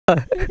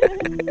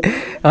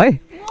है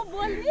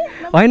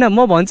होइन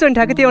म भन्छु नि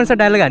ठ्याक्कै त्यही अनुसार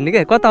डायलग हान्ने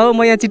क्या कता हो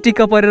म यहाँ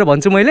चिटिक्क परेर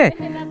भन्छु मैले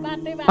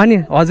अनि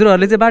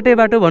हजुरहरूले चाहिँ बाटै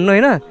बाटो भन्नु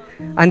होइन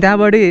अनि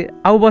त्यहाँबाट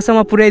आउ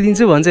बसमा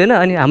पुर्याइदिन्छु भन्छ होइन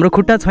अनि हाम्रो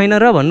खुट्टा छैन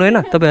र भन्नु होइन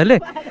तपाईँहरूले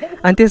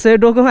अनि त्यसरी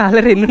डोकोमा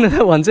हालेर हिँड्नु न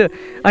त भन्छु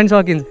अनि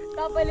सकिन्छ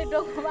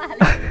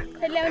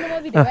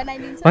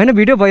होइन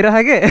भिडियो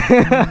भइरहेको के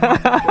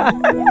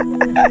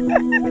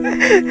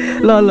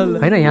ल ल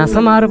ल होइन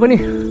यहाँसम्म आएर पनि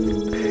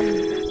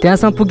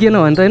त्यहाँसम्म पुगिएन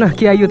भने त होइन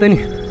के आइयो त नि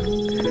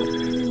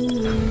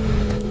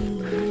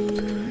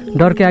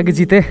डर के आगे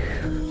जिते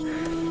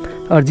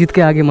और जित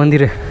के आगे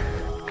मन्दिर है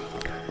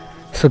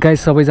सो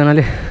गाइस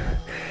सबैजनाले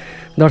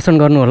दर्शन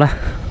गर्नु होला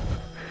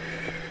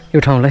यो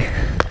ठाउँलाई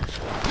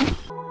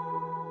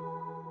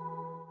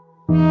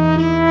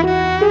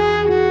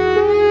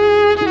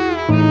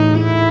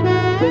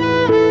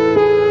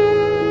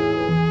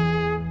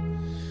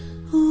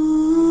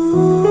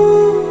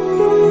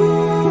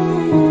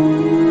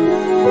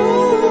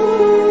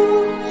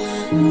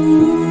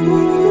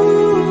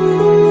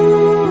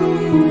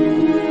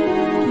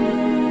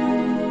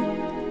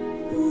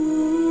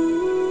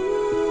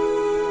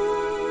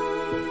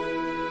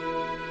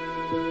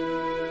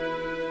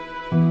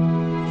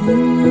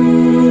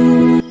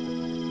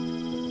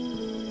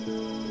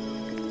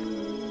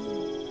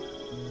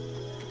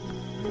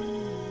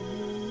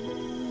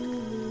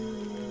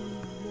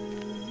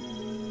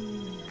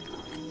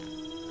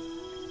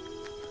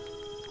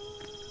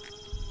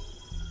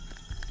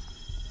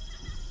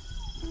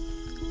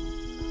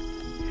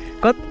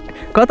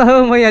कता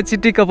हो म यहाँ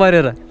चिटिक्क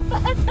परेर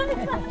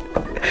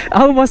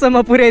आऊ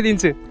बसमा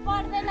पुर्याइदिन्छु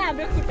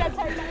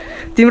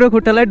तिम्रो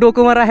खुट्टालाई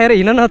डोकोमा राखेर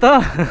हिँड न त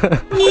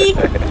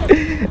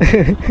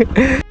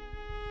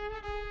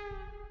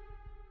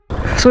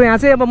सो यहाँ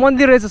चाहिँ अब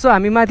मन्दिर रहेछ सो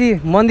हामी माथि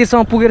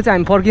मन्दिरसम्म पुगेर चाहिँ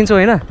हामी फर्किन्छौँ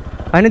होइन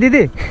होइन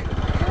दिदी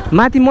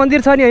माथि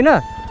मन्दिर छ नि होइन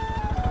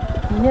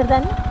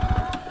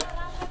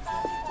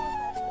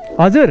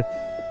हजुर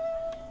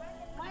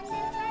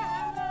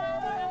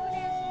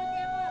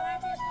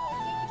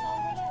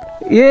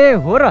ए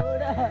हो र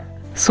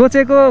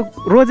सोचेको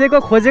रोजेको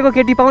खोजेको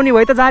केटी पाउने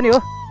भए त जाने हो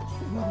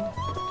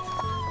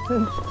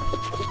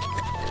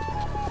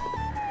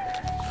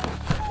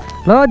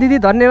ल दिदी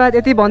धन्यवाद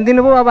यति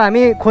भनिदिनु भयो अब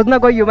हामी खोज्न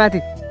गइयो माथि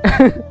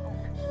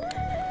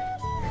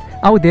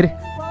आऊ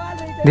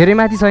धेरै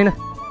माथि छैन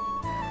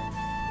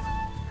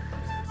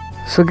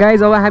सो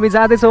गाइज अब हामी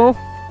जाँदैछौँ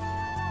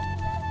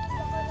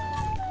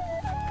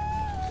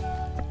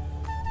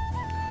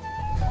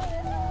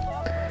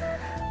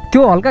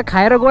त्यो हल्का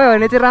खाएर गयो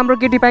भने चाहिँ राम्रो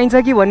केटी पाइन्छ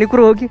कि भन्ने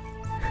कुरो हो कि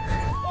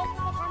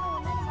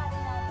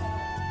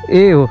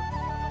ए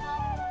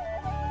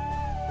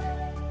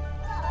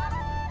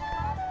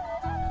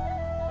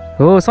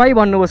हो सही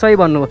भन्नुभयो सही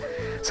भन्नुभयो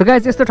सो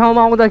गाइस यस्तो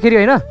ठाउँमा आउँदाखेरि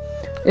होइन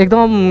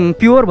एकदम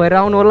प्योर भएर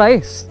आउनु होला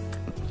है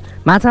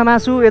माछा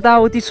मासु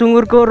यताउति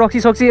सुँगुरको रक्सी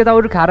सक्सी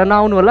यताउति खाएर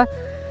नआउनु होला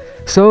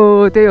सो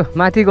त्यही हो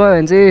माथि गयो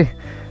भने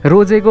चाहिँ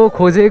रोजेको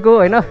खोजेको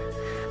होइन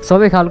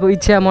सबै खालको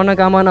इच्छा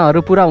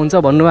मनोकामनाहरू पुरा हुन्छ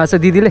भन्नुभएको छ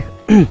दिदीले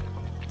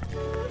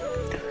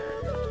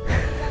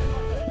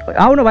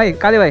आउनु भाइ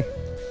काले भाइ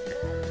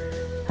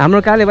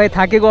हाम्रो काले भाइ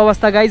थाकेको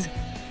अवस्था गाइज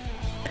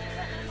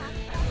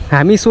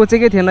हामी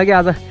सोचेकै थिएन कि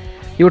आज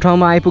यो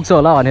ठाउँमा आइपुग्छ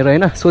होला भनेर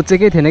होइन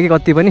सोचेकै थिएन कि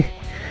कति पनि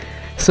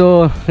so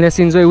let's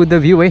enjoy with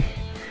the view है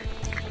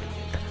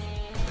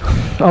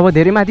अब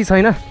धेरै माथि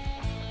छैन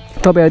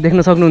तपाईँहरू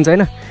देख्न सक्नुहुन्छ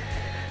होइन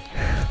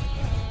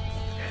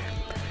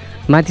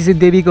माथि चाहिँ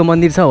देवीको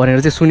मन्दिर छ भनेर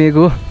चाहिँ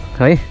सुनेको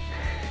है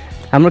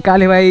हाम्रो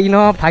काले भाइ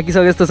इनफ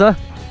थाकिसके जस्तो छ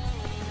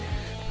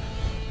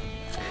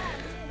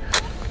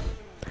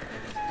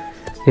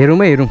हेरौँ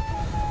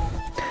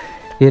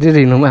हेरेर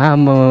हिँडौँ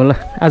ल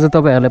आज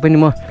तपाईँहरूलाई पनि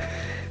म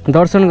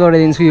दर्शन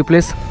गराइदिन्छु यो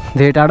प्लेस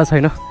धेरै टाढा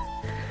छैन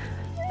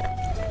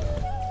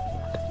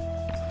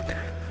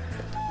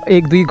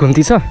 1-2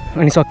 घुम्ती छ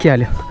अनि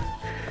सकिहाल्यो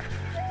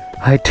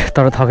हाइट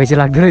तर थकै चाहिँ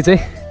लाग्दो रहेछ है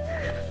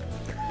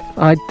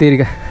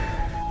तेरिका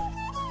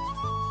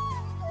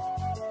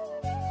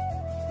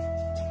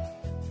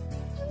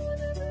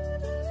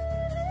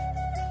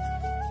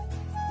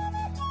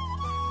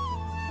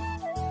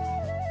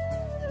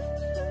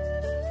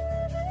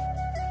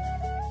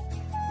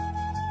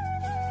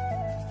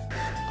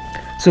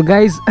सो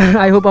गाइज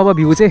आई होप अब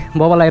भ्यू चाहिँ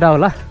बबल आइरह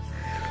होला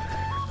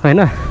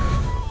होइन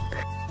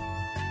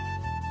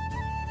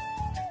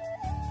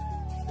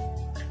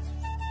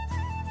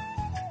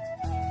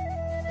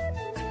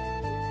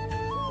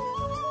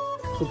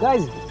सो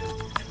गाइज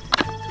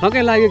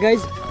थकै लाग्यो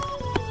गाइज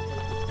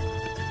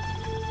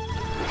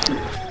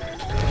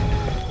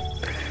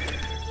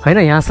होइन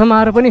यहाँसम्म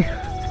आएर पनि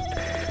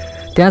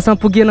त्यहाँसम्म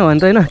पुगिएन भने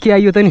त होइन के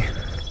आइयो त नि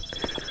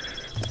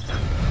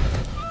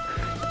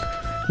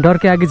डर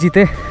के आगे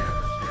जिते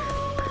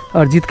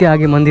और जित के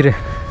आगे मन्दिर है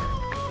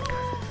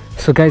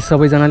सो गाइस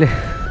सबैजनाले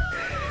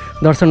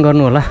दर्शन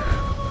गर्नु होला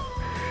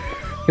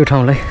यो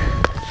ठाउँलाई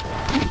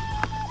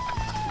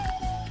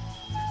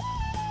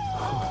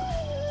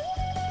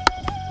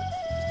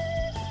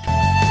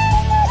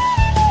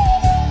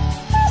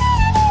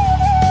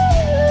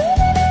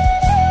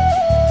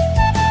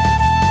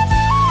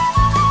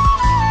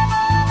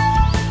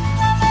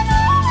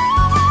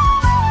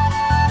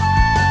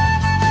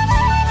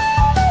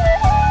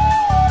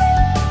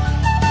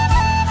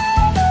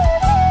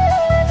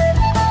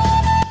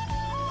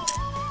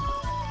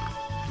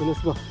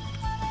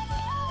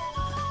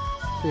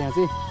यहाँ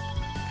चाहिँ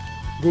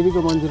देवीको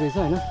मन्दिर रहेछ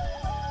हैन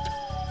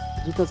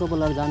जुत्ता चप्पल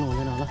लगाएर जानु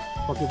हुँदैन होला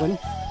पक्कै पनि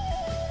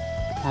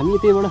हामी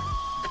त्यहीबाट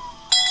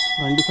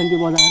घन्टी सन्टी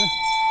बजाएर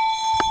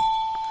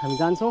हामी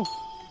जान्छौँ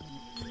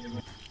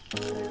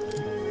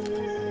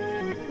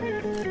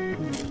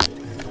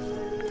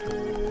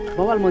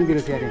बवाल मन्दिर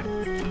छ यार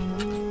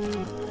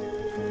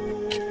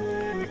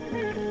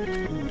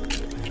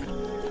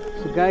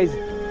so guys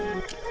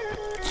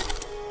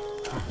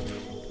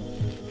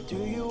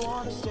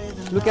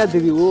look at the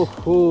view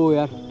ओहो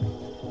यार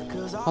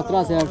खतरा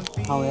छ यार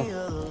ठाउँ यार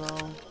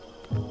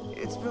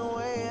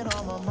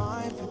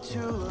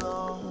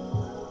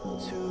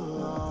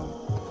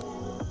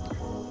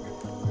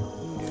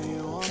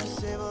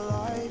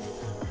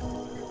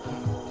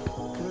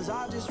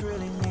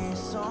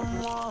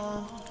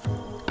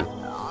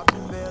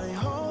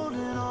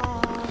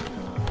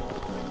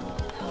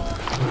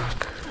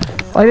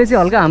अहिले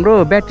चाहिँ हल्का हाम्रो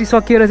ब्याट्री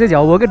सकिएर चाहिँ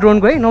झ्याउ भयो कि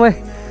ड्रोनको है नभए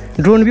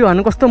ड्रोन भ्यू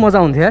हान्नु कस्तो मजा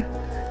हुन्थ्यो यार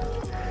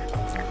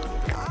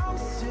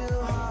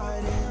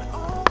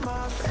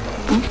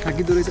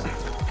थाकिदो रहेछ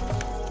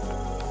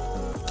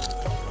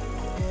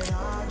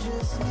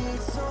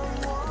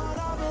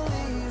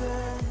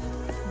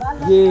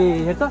ए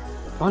हेर त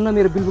धन्न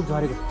मेरो बिलबुक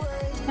झरेको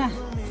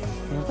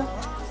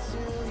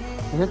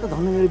हेर त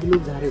धन्न मेरो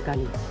बिलबुक झरेको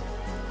काली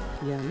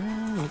यहाँ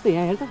हेर त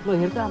यहाँ हेर त ल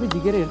हेर त आफै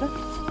झिकेर हेर त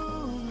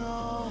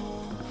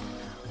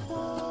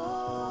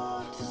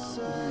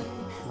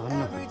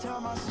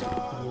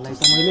धन्नलाई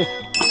त मैले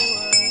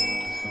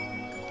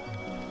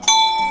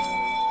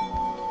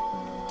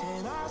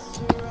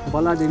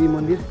बलादेवी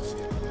मन्दिर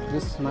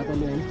यस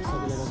माताले हैन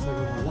सबैलाई रक्षा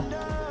गर्नु होला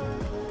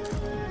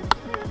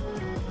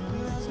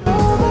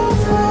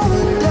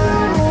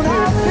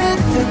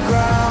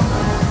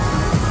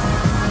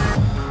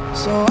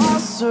So I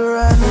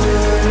surrender.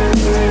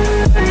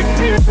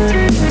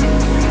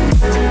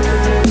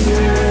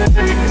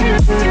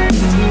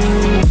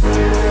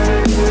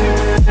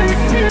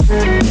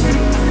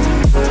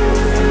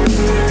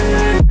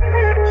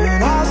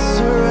 And I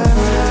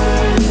surrender.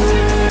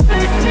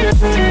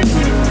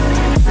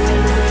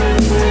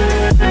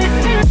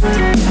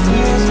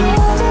 There's no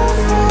more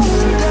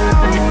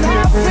falling down.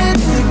 I've hit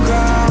the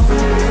ground.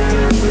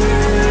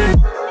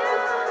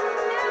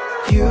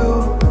 You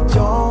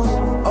don't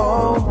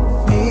owe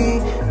me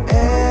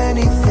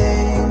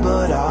anything,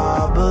 but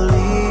I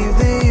believe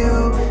that you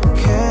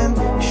can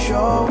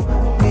show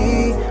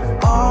me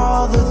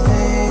all the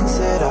things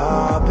that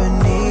I've been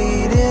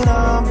needing.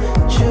 I'm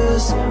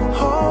just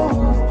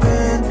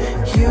hoping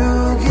you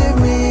give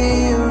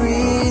me a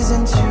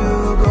reason to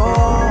go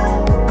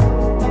on.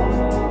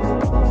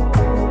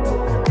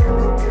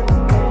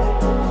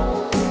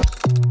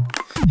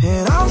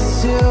 And I'm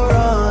still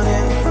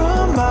running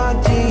from my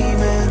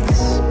demons.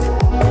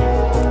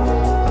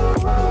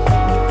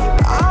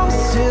 I'm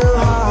still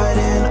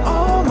hiding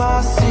all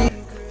my secrets.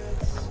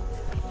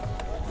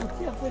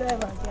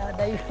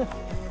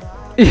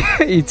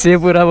 इच्छा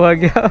पुरा भयो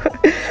क्या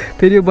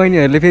फेरि यो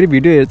बहिनीहरूले फेरि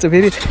video हेर्छ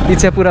फेरि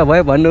इच्छा पुरा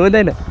भयो भन्नु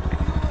हुँदैन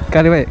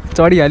काले भाइ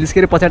चढिहालिस् के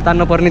अरे पछाडि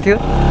तान्नु पर्ने थियो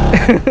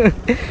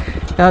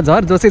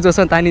झर जोसै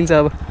जोसमा तानिन्छ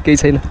अब केही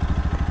छैन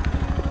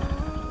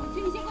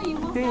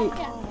त्यही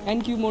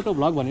एनक्यू मोटो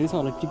भ्लग भनेर छ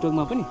होला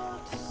टिकटकमा पनि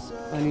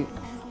अनि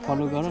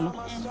फलो गर न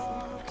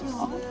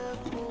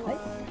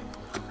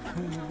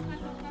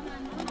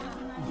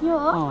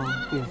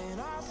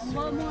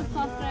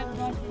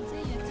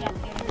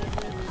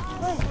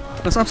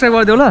सब्सक्राइब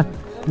गरिदेऊ ल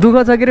दुःख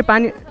छ के अरे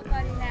पानी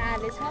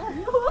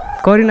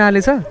करिना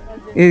आले छ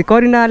ए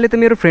करिना आले त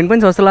मेरो फ्रेन्ड पनि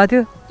छ जस्तो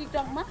लाग्थ्यो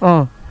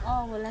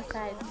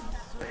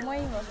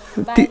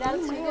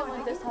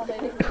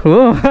हो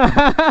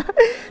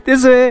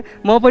त्यसो भए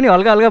म पनि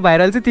हल्का हल्का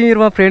भाइरल चाहिँ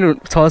तिमीहरूमा फ्रेन्ड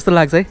छ जस्तो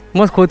लाग्छ है म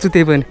खोज्छु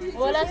त्यही पनि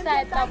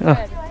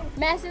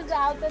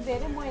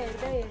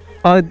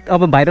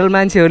अब भाइरल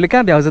मान्छेहरूले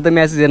कहाँ भ्याउँछ त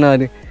म्यासेज हेर्न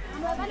अनि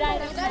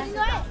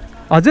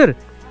हजुर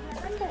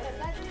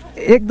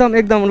एकदम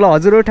एकदम ल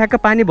हजुर ठ्याक्क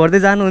पानी भर्दै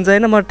जानुहुन्छ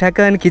होइन म ठ्याक्क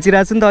अनि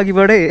खिचिरहेको छु नि त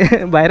अघिबाटै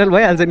भाइरल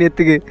भइहाल्छ नि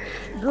यत्तिकै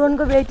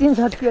ड्रोनको ब्याट्री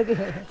सकियो कि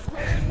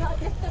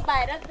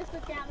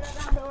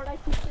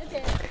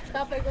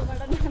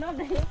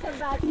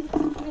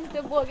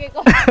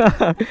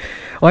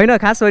होइन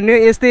खास भन्ने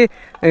यस्तै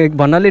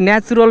भन्नाले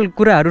नेचुरल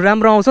कुराहरू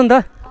राम्रो आउँछ नि त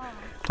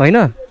होइन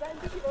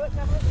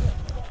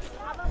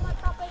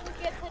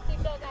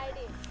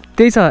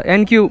त्यही छ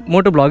एनक्यू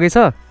मोटो भ्लगै छ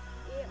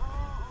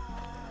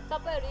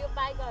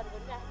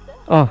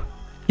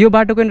यो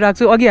बाटोको नि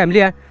राख्छु अघि हामीले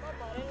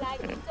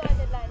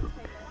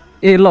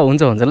ए ल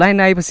हुन्छ हुन्छ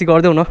लाइन आएपछि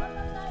गरिदेऊ न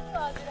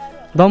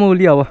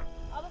दमौली अब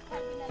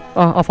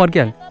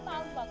फर्किहाल्नु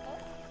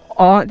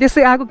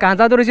त्यस्तै आएको कहाँ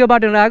जाँदो रहेछ यो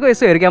बाटो आएको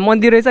यसो हेर क्या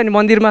मन्दिर रहेछ अनि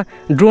मन्दिरमा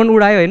ड्रोन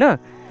उडायो होइन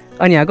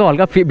अनि यहाँको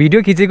हल्का भिडियो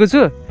खिचेको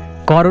छु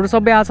घरहरू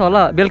सबै आएको छ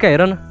होला बेलुका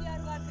हेर न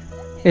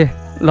ए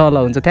ल ल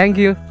हुन्छ थ्याङ्क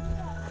यू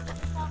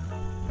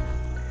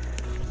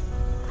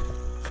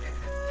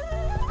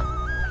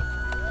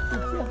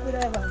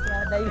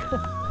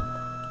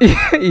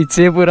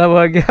इच्छा पुरा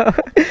भयो क्या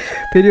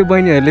फेरि यो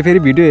बहिनीहरूले फेरि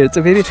भिडियो हेर्छ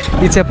फेरि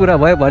इच्छा पुरा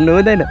भयो भन्नु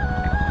हुँदैन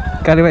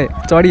काले भाइ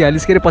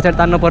चढिहालिस् के अरे पछाडि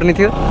तान्न पर्ने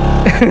थियो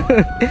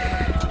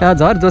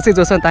झर जोसै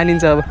जोसँग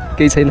तानिन्छ अब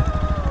केही छैन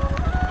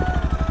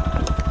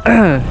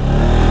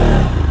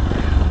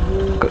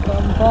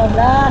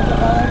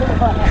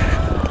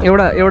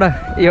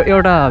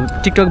एउटा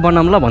टिकटक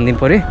बनाऊँ ल भनिदिनु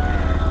पऱ्यो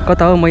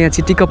कता हो म यहाँ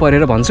चिटिक्क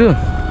परेर भन्छु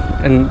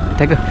अनि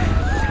ठ्याक्क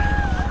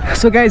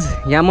सो गाइज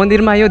यहाँ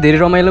मन्दिरमा आयो धेरै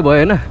रमाइलो भयो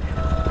होइन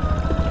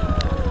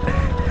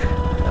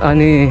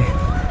अनि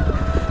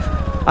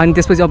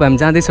त्यसपछि अब हामी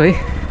जाँदैछौँ है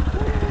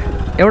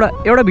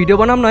एउटा भिडियो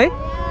बनाऊँ न है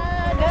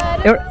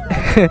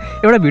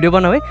एउटा भिडियो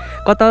बनाऊ है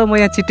कता हो म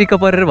यहाँ चिटिक्क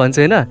परेर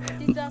भन्छु होइन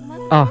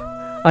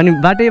अनि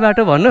बाटै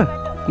बाटो भन्नु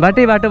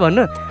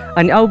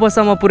अनि आऊ बस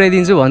म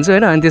पुऱ्याइदिन्छु भन्छु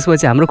होइन अनि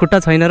त्यसपछि हाम्रो खुट्टा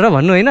छैन र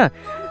भन्नु होइन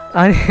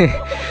अनि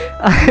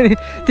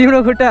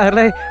तिम्रो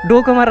खुट्टाहरूलाई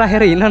डोकोमा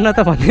राखेर हिँड्न न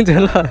त भनिदिन्छु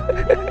ल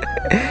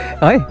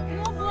है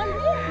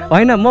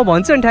होइन म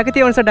भन्छु नि ठ्याक्कै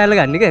त्यही अनुसार डायलग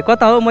हान्ने क्या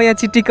कता हो म यहाँ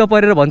चिटिक्क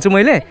परेर भन्छु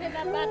मैले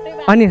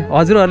अनि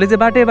हजुरहरूले चाहिँ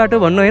बाटै बाटो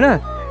भन्नु होइन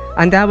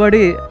अनि त्यहाँबाट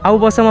आऊ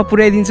बसमा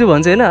पुऱ्याइदिन्छु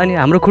भन्छ होइन अनि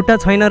हाम्रो खुट्टा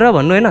छैन र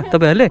भन्नु होइन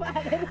तपाईँहरूले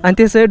अनि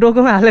त्यसरी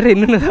डोकोमा हालेर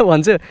हिँड्नु न त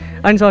भन्छु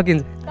अनि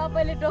सकिन्छ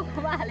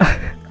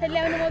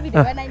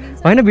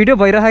होइन भिडियो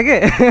भइरह के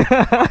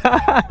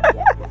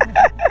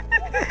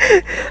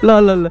ल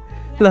ल ल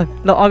ल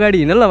ल अगाडि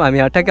हिँड्नु ल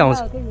हामी ठ्याक्कै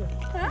आउँछौँ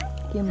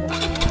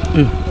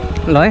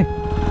ल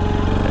है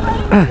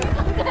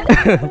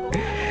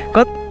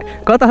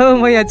कता हो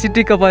म यहाँ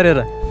चिटिक्क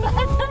परेर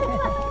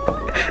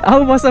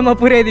आऊ बसमा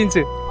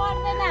पुऱ्याइदिन्छु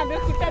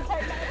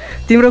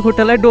तिम्रो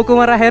खुट्टालाई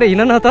डोकोमा राखेर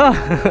हिँड न त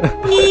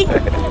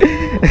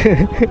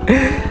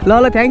ल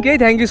ल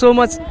थ्याङ्क यू सो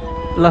मच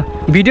ल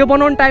भिडियो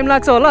बनाउनु टाइम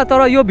लाग्छ होला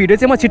तर यो भिडियो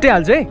चाहिँ म छिट्टै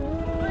हाल्छु है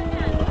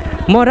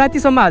म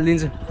रातिसम्म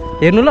हालिदिन्छु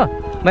हेर्नु ल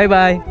बाई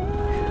बाई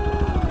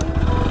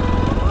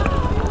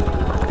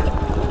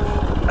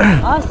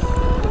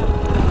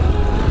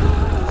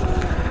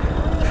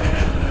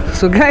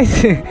सो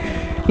गाइस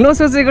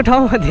नसोचेको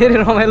ठाउँमा धेरै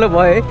रमाइलो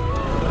भयो है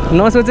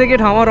नसोचेकै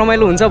ठाउँमा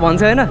रमाइलो हुन्छ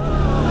भन्छ होइन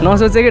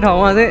नसोचेकै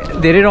ठाउँमा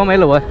चाहिँ धेरै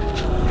रमाइलो भयो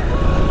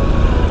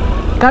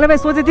काले भाइ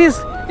सोचे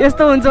थिइस्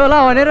यस्तो हुन्छ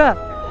होला भनेर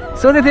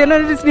सोचे थिएन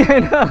नि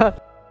होइन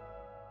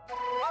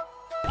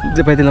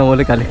जे पाइदिन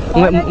मैले काले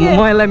म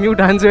यसलाई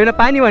म्युट हान्छु होइन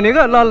पानी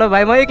भनेको ल ल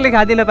भाइ म एक्लै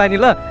खाँदिनँ पानी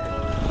ल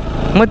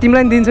म तिमीलाई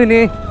पनि दिन्छु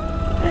नि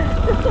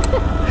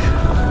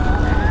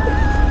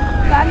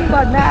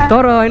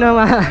तर होइन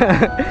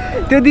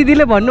त्यो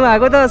दिदीले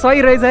भन्नुभएको त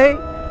सही रहेछ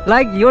है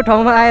लाइक यो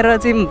ठाउँमा आएर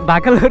चाहिँ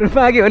भाकलहरू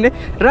माग्यो भने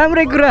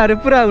राम्रै कुराहरू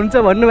पुरा हुन्छ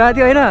भन्नुभएको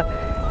थियो होइन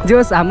जे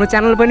होस् हाम्रो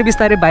च्यानल पनि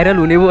बिस्तारै भाइरल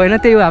हुने भयो होइन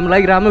त्यही हो हाम्रो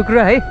लागि राम्रो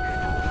कुरा है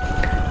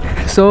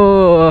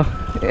सो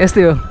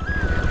यस्तै हो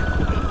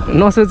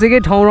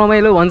नसोचेकै ठाउँ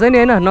रमाइलो भन्छ नि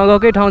होइन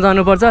नगएकै ठाउँ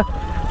जानुपर्छ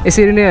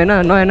यसरी नै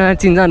होइन नयाँ नयाँ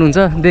चिन्जान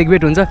हुन्छ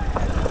देखभेट हुन्छ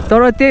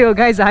तर त्यही हो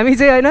गाइज हामी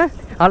चाहिँ होइन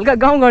हल्का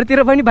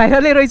गाउँघरतिर पनि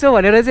भाइरलै रहेछौँ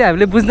भनेर चाहिँ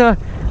हामीले बुझ्न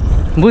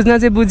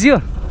चाहिँ बुझ्यो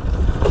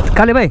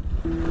काले भाइ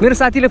मेरो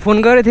साथीले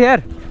फोन गरेको थियो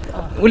यार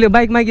उसले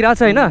बाइक मागिरहेको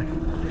छ होइन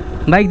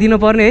बाइक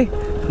दिनुपर्ने है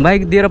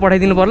बाइक दिएर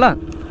पठाइदिनु पर्ला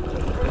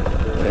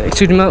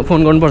एकचोटिमा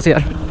फोन गर्नुपर्छ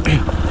यार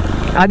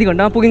आधी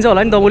घन्टामा पुगिन्छ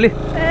होला नि दबाउले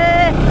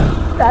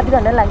आधी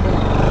घन्टा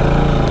लाग्दैन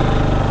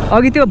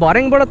अघि त्यो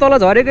भर्याङबाट तल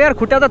झरेको यार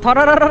खुट्टा त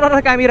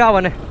थररर कामिरह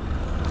भने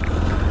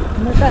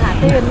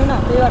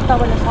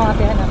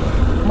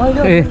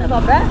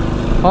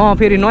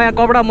फेरि नयाँ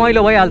कपडा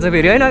मैलो भइहाल्छ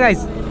फेरि होइन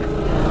गाइस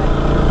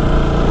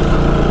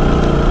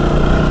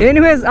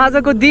एनिवेज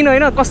आजको दिन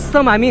होइन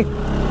कसम हामी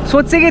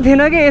सोचेकै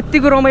थिएन कि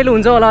यतिको रमाइलो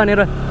हुन्छ होला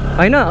भनेर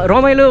होइन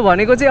रमाइलो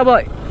भनेको चाहिँ अब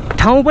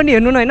ठाउँ पनि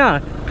हेर्नु न होइन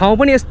ठाउँ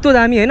पनि यस्तो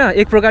दामी होइन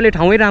एक प्रकारले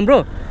ठाउँै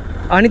राम्रो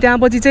अनि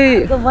त्यहाँपछि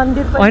चाहिँ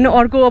होइन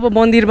अर्को अब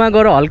मन्दिरमा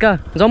गएर हल्का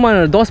जम्मा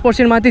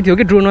 10% मात्रै थियो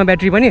कि ड्रोनमा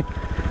ब्याट्री पनि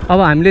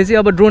अब हामीले चाहिँ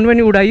अब ड्रोन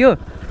पनि उडाइयो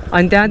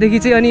अनि त्यहाँदेखि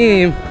चाहिँ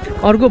अनि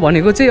अर्को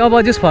भनेको चाहिँ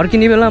अब जस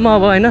फर्किने बेलामा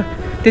अब होइन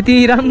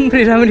त्यति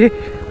राम्री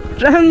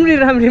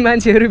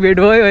मान्छेहरू भेट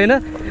भयो होइन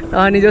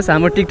अनि जस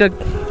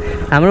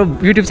हाम्रो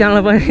युट्युब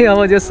च्यानल पनि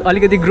अब जस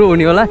अलिकति ग्रो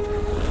हुने होला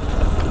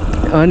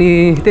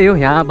अनि त्यही हो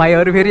यहाँ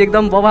भाइहरू फेरि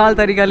एकदम बवाल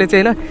तरिकाले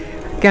चाहिँ होइन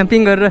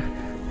क्याम्पिङ गरेर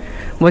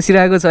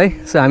बसिरहेको छ है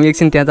सो हामी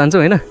एकछिन त्यहाँ जान्छौँ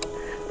होइन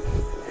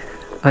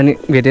अनि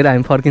भेटेर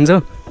हामी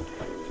फर्किन्छौँ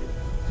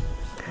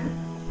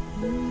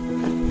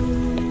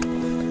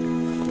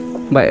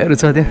भाइहरू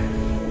छ त्यहाँ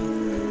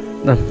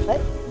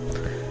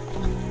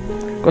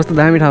कस्तो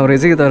दामी ठाउँ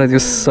रहेछ कि तर त्यो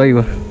सही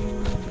हो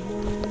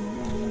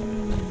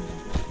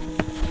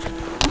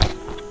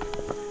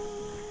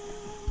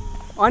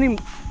अनि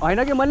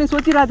होइन कि मैले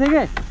सोचिरहेको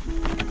थिएँ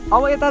कि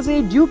अब यता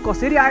चाहिँ भ्यू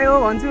कसरी आयो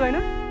भन्छु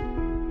होइन